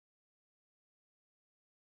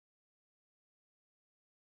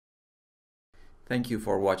Thank you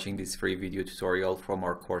for watching this free video tutorial from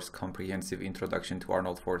our course Comprehensive Introduction to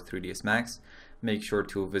Arnold for 3ds Max. Make sure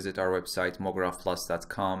to visit our website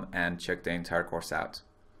mographplus.com and check the entire course out.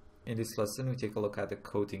 In this lesson, we take a look at the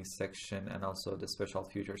coating section and also the special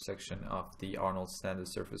feature section of the Arnold standard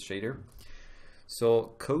surface shader.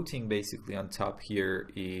 So coating basically on top here,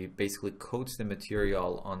 it basically coats the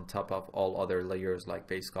material on top of all other layers like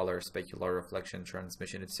base color, specular, reflection,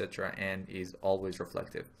 transmission, etc., and is always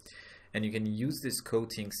reflective. And you can use this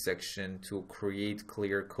coating section to create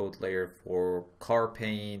clear coat layer for car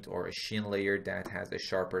paint or a sheen layer that has a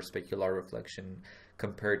sharper specular reflection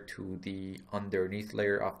compared to the underneath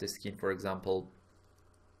layer of the skin, for example.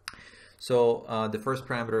 So the first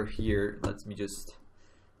parameter here, let me just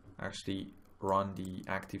actually run the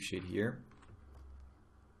active shade here.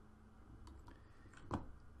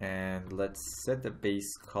 And let's set the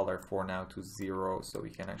base color for now to 0 so we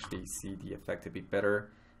can actually see the effect a bit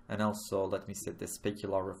better. And also let me set the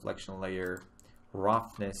specular reflection layer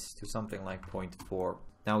roughness to something like 0.4.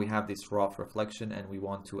 Now we have this rough reflection and we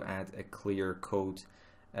want to add a clear coat,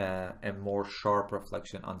 a more sharp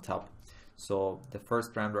reflection on top. So the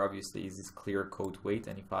first parameter obviously is this clear coat weight,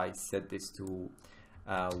 and if I set this to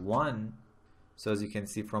 1, so as you can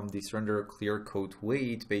see from this render, clear coat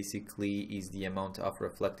weight basically is the amount of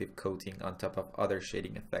reflective coating on top of other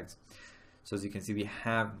shading effects. So as you can see, we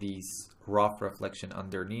have this rough reflection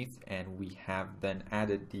underneath, and we have then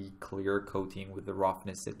added the clear coating with the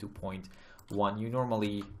roughness set to 0.1. You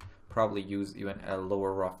normally probably use even a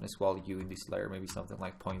lower roughness value in this layer, maybe something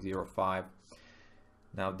like 0.05.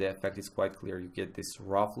 Now the effect is quite clear. You get this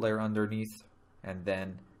rough layer underneath and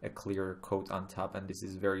then a clear coat on top, and this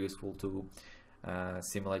is very useful to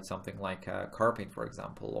simulate something like car paint, for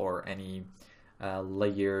example, or any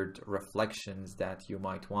layered reflections that you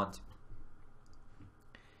might want.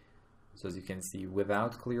 So as you can see,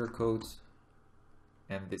 without clear coat,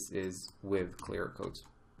 and this is with clear coat.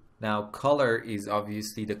 Now color is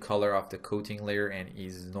obviously the color of the coating layer and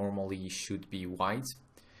is normally should be white.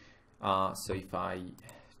 So if I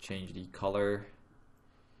change the color,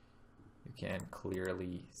 you can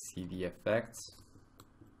clearly see the effects.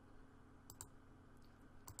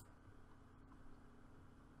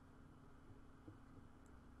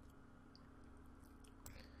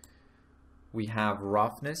 We have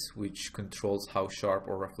roughness, which controls how sharp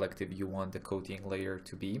or reflective you want the coating layer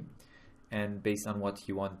to be. And based on what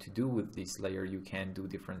you want to do with this layer, you can do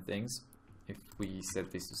different things. If we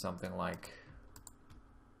set this to something like,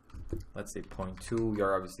 let's say 0.2,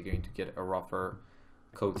 you're obviously going to get a rougher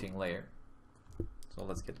coating layer. So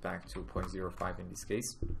let's get back to 0.05 in this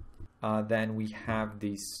case. Then we have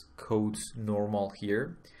this coat normal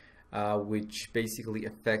here. Which basically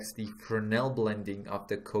affects the Fresnel blending of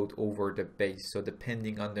the coat over the base. So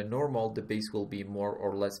depending on the normal, the base will be more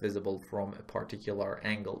or less visible from a particular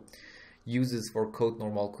angle. Uses for coat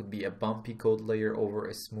normal could be a bumpy coat layer over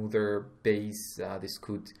a smoother base. This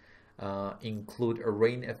could include a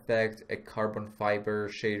rain effect, a carbon fiber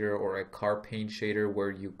shader, or a car paint shader,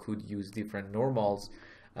 where you could use different normals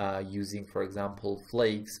using, for example,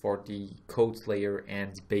 flakes for the coat layer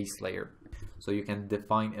and base layer. So you can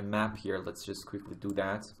define a map here. Let's just quickly do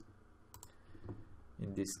that.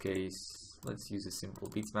 In this case, let's use a simple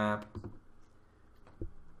bitmap,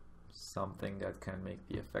 something that can make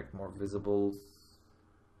the effect more visible.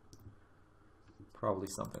 Probably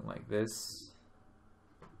something like this.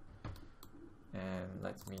 And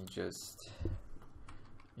let me just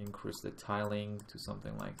increase the tiling to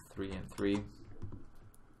something like 3 and 3.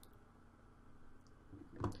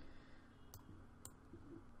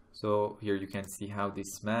 So here you can see how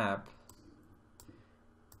this map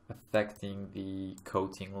affecting the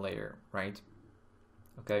coating layer, right?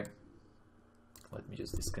 Okay, let me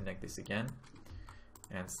just disconnect this again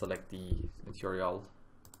and select the material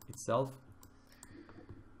itself.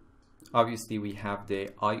 Obviously we have the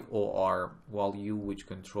IOR value, which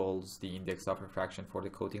controls the index of refraction for the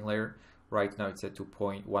coating layer. Right now it's set to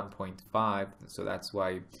 1.5, so that's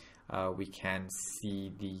why we can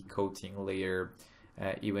see the coating layer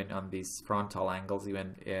even on these frontal angles.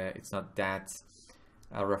 Even it's not that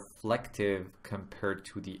reflective compared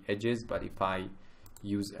to the edges, but if I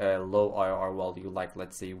use a low IR value, like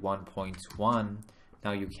let's say 1.1,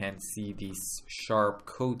 now you can see this sharp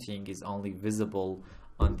coating is only visible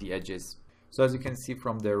on the edges. So as you can see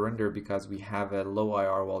from the render, because we have a low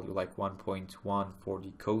IR value like 1.1 for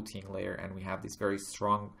the coating layer, and we have this very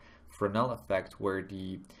strong Fresnel effect where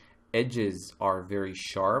the edges are very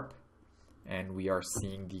sharp, and we are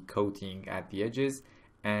seeing the coating at the edges,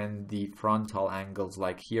 and the frontal angles,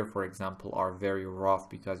 like here for example, are very rough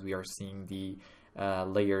because we are seeing the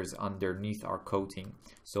layers underneath our coating.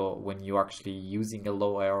 So when you're actually using a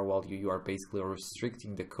low IR value, you are basically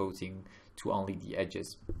restricting the coating to only the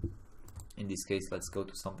edges. In this case, let's go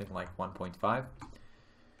to something like 1.5.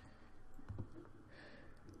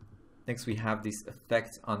 Next, we have this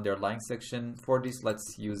effect underlying section. For this,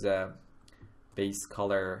 let's use a base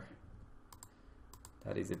color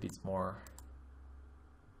that is a bit more.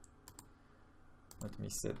 Let me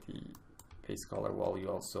set the base color value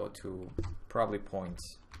also to probably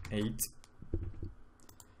 0.8,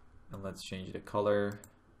 and let's change the color.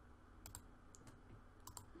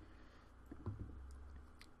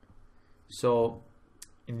 So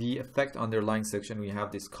in the effect underlying section, we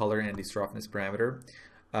have this color and this roughness parameter.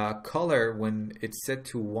 Color, when it's set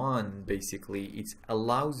to 1, basically it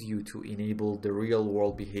allows you to enable the real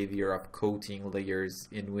world behavior of coating layers,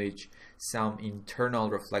 in which some internal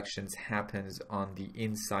reflections happens on the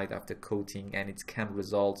inside of the coating, and it can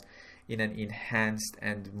result in an enhanced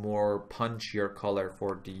and more punchier color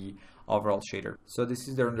for the overall shader. So this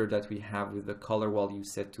is the render that we have with the color value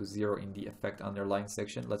set to 0 in the effect underlying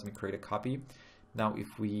section. Let me create a copy. Now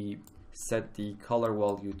if we set the color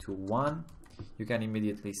value to 1, you can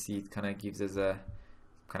immediately see it kind of gives us a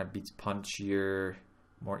kind of bit punchier,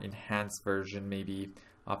 more enhanced version maybe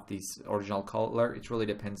of this original color. It really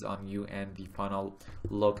depends on you and the final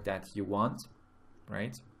look that you want,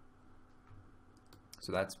 right?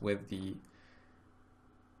 So that's with the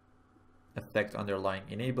effect underlying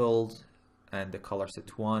enabled and the color set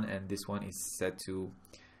to 1, and this one is set to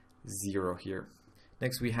 0 here.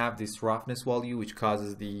 Next, we have this roughness value, which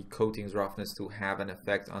causes the coating's roughness to have an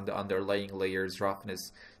effect on the underlying layer's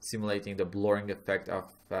roughness, simulating the blurring effect of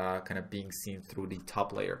kind of being seen through the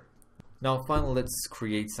top layer. Now, finally, let's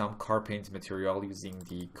create some car paint material using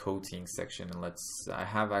the coating section. And I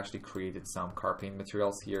have actually created some car paint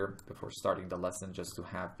materials here before starting the lesson, just to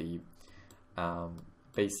have the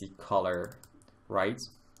basic color right.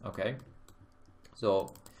 Okay.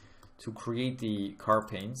 So to create the car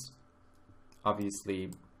paints,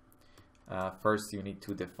 obviously, first you need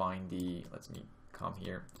to define the, let me come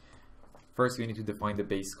here. First, we need to define the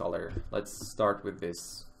base color. Let's start with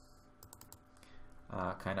this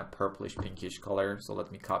kind of purplish pinkish color. So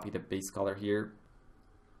let me copy the base color here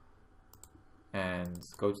and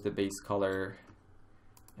go to the base color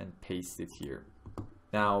and paste it here.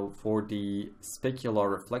 Now for the specular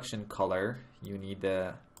reflection color, you need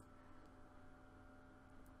the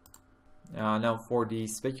now for the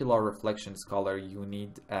specular reflections color, you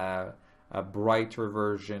need a brighter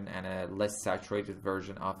version and a less saturated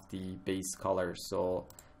version of the base color. So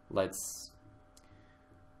let's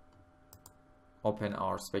open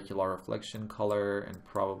our specular reflection color and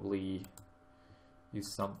probably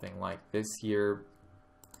use something like this here.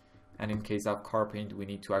 And in case of car paint, we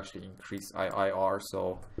need to actually increase IIR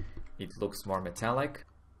so it looks more metallic.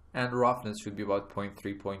 And roughness should be about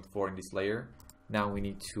 0.3, 0.4 in this layer. Now we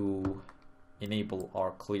need to enable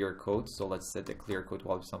our clear coat. So let's set the clear coat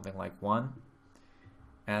value something like 1.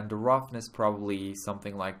 And the roughness probably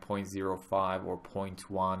something like 0.05 or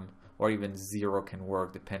 0.1, or even 0 can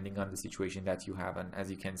work depending on the situation that you have. And as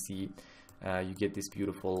you can see, you get this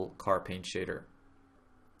beautiful car paint shader.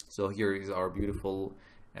 So here is our beautiful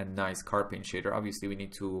and nice car paint shader. Obviously we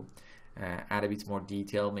need to add a bit more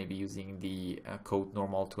detail, maybe using the coat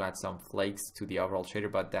normal to add some flakes to the overall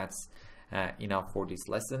shader, but that's enough for this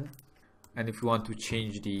lesson. And if you want to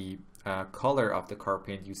change the color of the car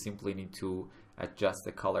paint, you simply need to adjust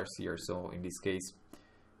the colors here. So in this case,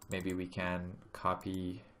 maybe we can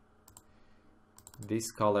copy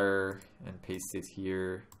this color and paste it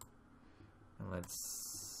here. And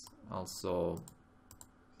let's also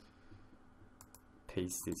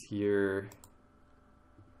paste it here.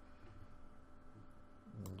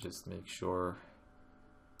 And just make sure.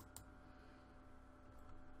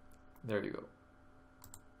 There you go.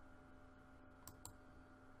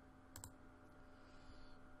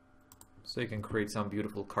 So you can create some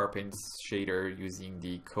beautiful car paint shader using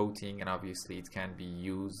the coating, and obviously it can be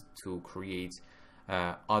used to create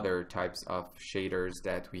other types of shaders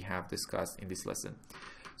that we have discussed in this lesson.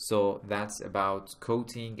 So that's about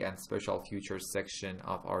coating and special features section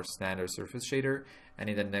of our standard surface shader. And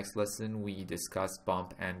in the next lesson, we discuss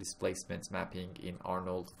bump and displacement mapping in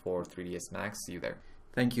Arnold for 3ds Max. See you there.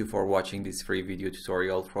 Thank you for watching this free video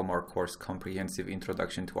tutorial from our course Comprehensive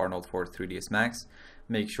Introduction to Arnold for 3ds Max.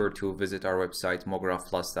 Make sure to visit our website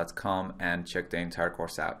mographplus.com and check the entire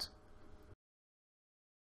course out.